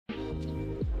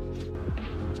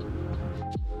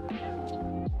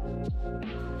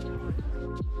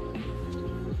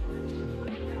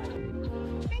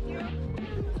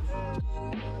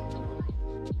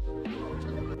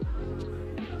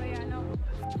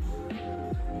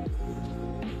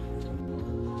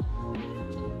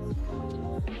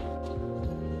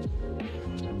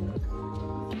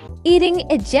Eating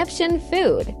Egyptian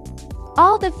food.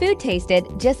 All the food tasted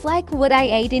just like what I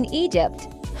ate in Egypt.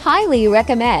 Highly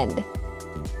recommend.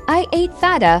 I ate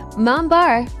fada,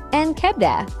 mambar, and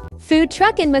kebda. Food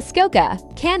truck in Muskoka,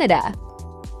 Canada.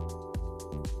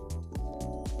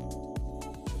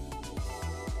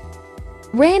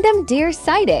 Random deer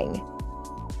sighting.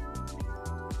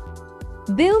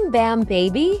 Boom Bam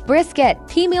Baby, brisket,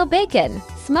 pea-meal bacon,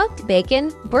 smoked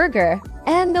bacon, burger,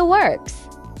 and the works.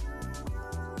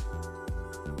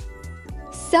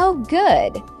 So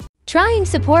good! Trying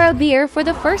Sapporo beer for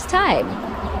the first time.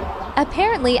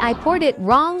 Apparently I poured it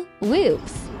wrong,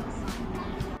 whoops.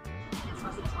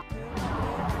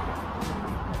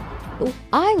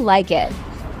 I like it.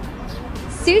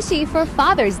 Sushi for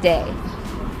Father's Day.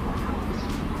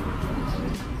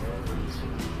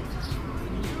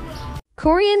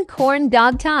 Korean corn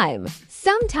dog time.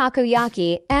 Some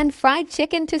takoyaki and fried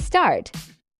chicken to start.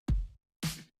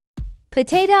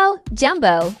 Potato,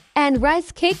 jumbo, and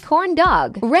rice cake corn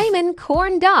dog. Ramen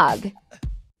corn dog.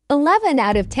 11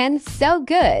 out of 10, so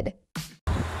good.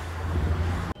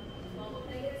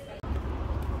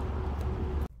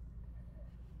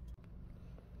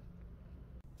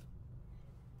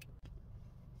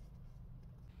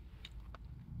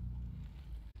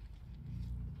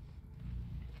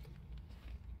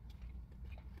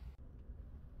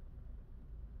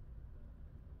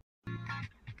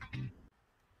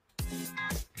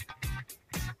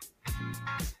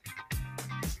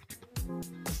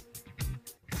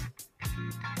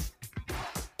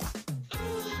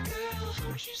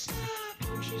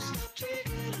 Won't you stop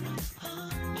taking enough?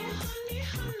 Honey, honey,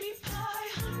 honey pie,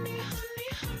 honey, honey,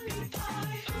 honey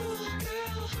pie. Oh,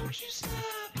 girl, won't you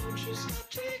stop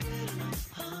taking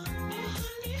enough? Honey,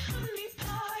 honey, honey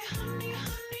pie, honey,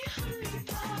 honey, honey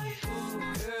pie. Oh,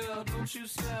 girl, don't you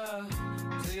stop.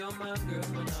 Say you're my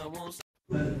girl and I won't stop.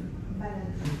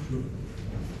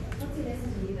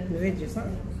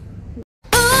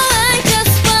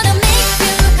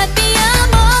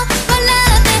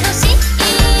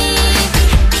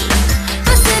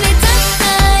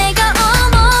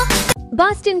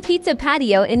 Boston Pizza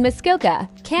Patio in Muskoka,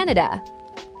 Canada.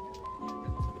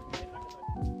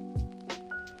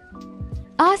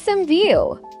 Awesome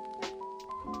view.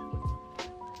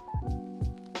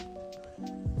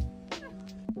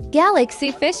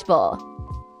 Galaxy Fishbowl.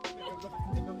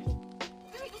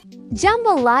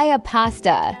 Jambalaya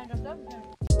pasta.